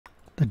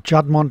The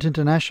Juddmonte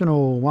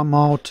International, 1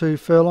 mile 2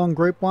 furlong,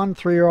 Group 1,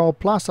 3-year-old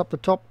plus. Up the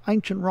top,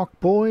 Ancient Rock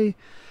Boy.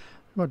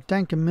 We've got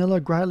Danka Miller,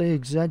 Greatly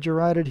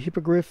Exaggerated,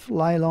 Hippogriff,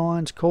 Ley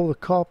Lines, Call the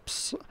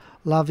Cops,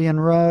 Lavian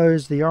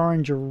Rose, The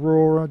Orange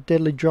Aurora,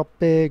 Deadly Drop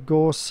Bear,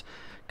 Gorse,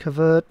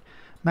 Covert,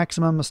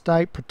 Maximum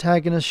Mistake,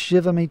 Protagonist,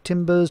 Shiver Me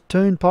Timbers,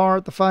 Toon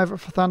Pirate, the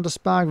favourite for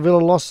Thunderspark, Villa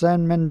Los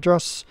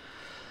Almendros,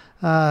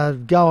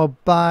 Goa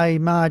Bay,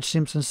 Marge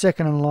Simpson,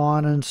 second in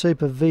line, and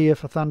Super Via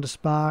for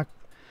Thunderspark.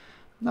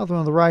 Another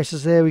one of the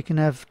races there, we can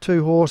have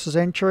 2 horses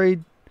entry.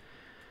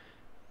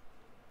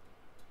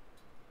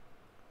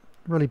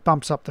 Really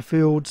bumps up the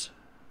fields.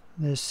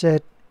 They're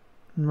set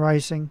and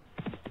racing.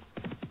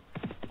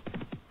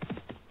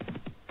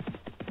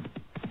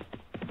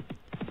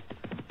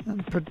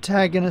 And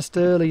Protagonist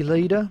early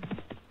leader.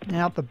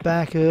 Out the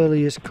back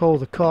early is Call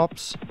the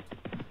Cops.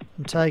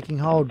 And taking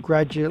hold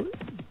gradually,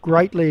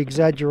 Greatly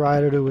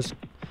Exaggerated, who was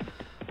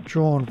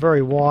drawn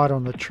very wide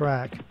on the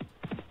track.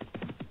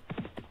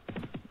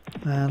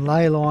 And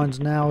Ley Lines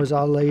now is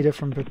our leader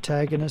from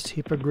Protagonist,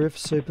 Hippogriff,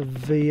 Super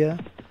Via,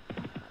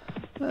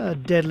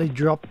 Deadly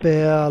Drop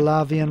Bear,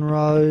 Lavian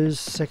Rose,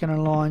 second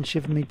in line,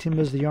 Shiver Me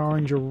Timbers, The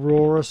Orange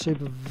Aurora,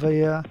 Super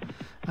Via,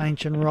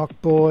 Ancient Rock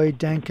Boy,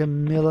 Danka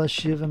Miller,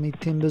 Shiver Me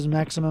Timbers,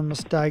 Maximum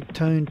Mistake,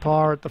 Toon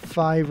Pirate, the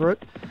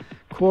favourite,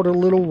 caught a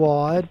little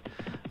wide,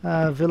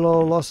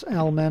 Villa Los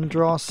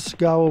Almendros,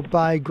 Goa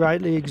Bay,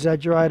 Greatly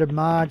Exaggerated,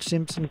 Marge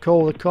Simpson,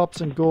 Call the Cops,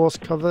 and Gorse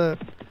Covert.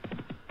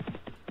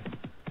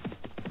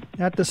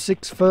 At the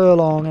 6th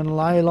furlong, and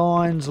Ley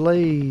Lines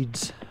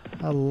leads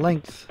a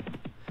length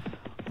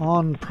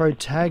on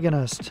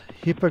Protagonist,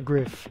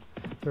 Hippogriff.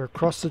 They're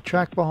across the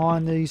track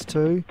behind these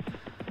two.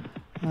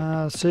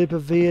 Super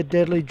Via,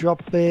 Deadly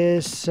Drop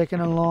Bear,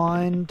 second in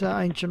line,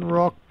 Ancient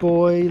Rock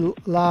Boy,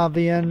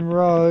 Lavian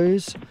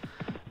Rose,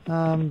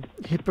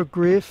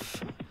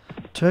 Hippogriff,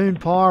 Toon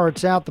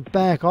Pirate's out the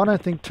back. I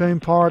don't think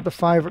Toon Pirate, the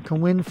favourite, can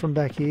win from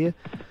back here.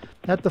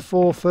 At the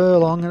 4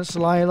 furlong, it's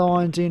Ley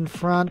Lines in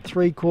front,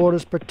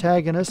 3/4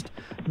 Protagonist,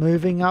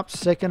 moving up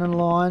second in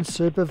line,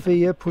 Super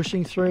Via,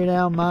 pushing through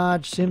now,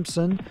 Marge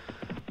Simpson.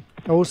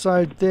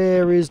 Also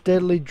there is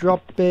Deadly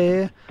Drop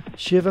Bear,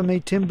 Shiver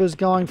Me Timbers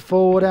going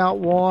forward out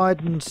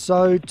wide, and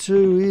so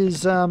too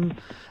is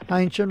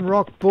Ancient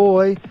Rock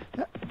Boy.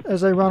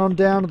 As they run on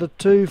down to the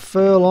 2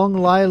 furlong,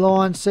 Ley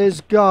Lines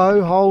says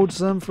go, holds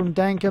them from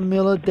Danka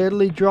Miller,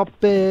 Deadly Drop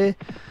Bear,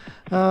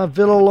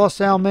 Villa Los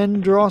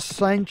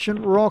Almendros,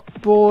 Ancient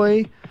Rock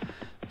Boy.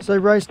 As they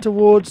race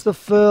towards the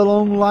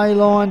furlong, Ley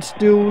Line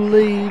still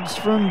leads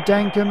from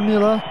Danka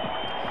Miller.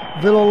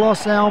 Villa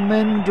Los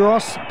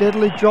Almendros,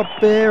 Deadly Drop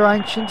Bear,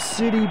 Ancient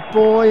City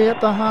Boy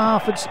at the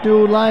half. It's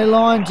still Ley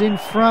Lines in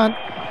front.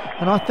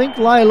 And I think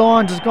Ley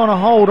Lines is going to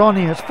hold on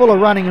here. It's full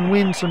of running and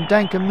wins from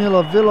Danka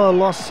Miller. Villa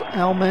Los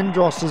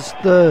Almendros is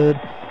third.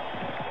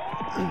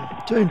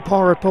 Toon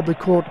Pirate probably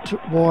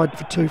caught wide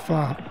for too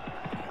far.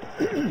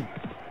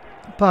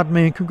 Pardon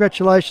me, and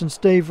congratulations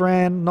Steve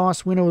Rand,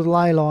 nice winner with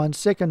Ley Lines.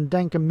 Second,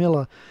 Danka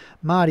Miller,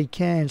 Marty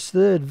Cairns.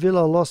 Third,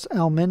 Villa Los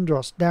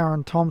Almendros,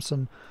 Darren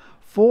Thompson.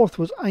 Fourth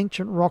was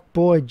Ancient Rock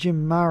Boy,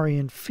 Jim Murray.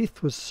 And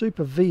fifth was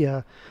Super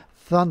Via,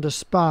 Thunder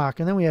Spark.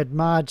 And then we had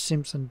Marge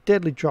Simpson,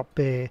 Deadly Drop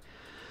Bear,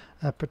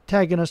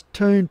 Protagonist,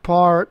 Toon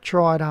Pirate,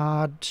 Tried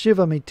Hard,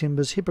 Shiver Me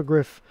Timbers,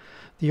 Hippogriff,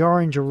 The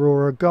Orange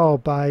Aurora, Goa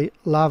Bay,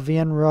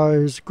 Lavian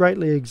Rose,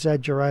 Greatly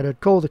Exaggerated,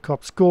 Call the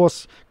Cops,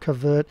 Gorse,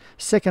 Covert,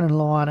 second in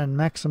line, and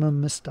Maximum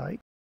Mistake.